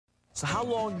So how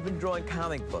long have you been drawing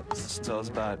comic books? Since I was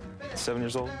about 7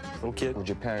 years old, little kid. What'd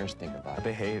your parents think about it?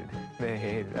 They hated it. They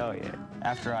hated it. Oh, yeah.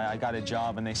 After I got a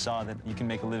job and they saw that you can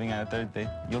make a living out of it,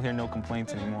 you'll hear no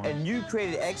complaints anymore. And you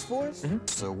created X-Force? Mm-hmm.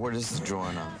 So what is this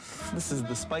drawing of? This is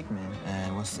the Spike Man.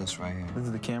 And what's this right here? This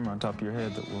is the camera on top of your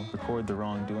head that will record the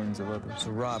wrongdoings of others.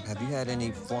 So, Rob, have you had any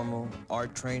formal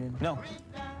art training? No.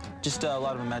 Just a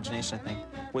lot of imagination, I think.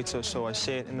 Wait, so I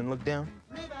say it and then look down?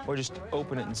 Or just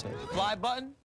open it and say it? Fly button?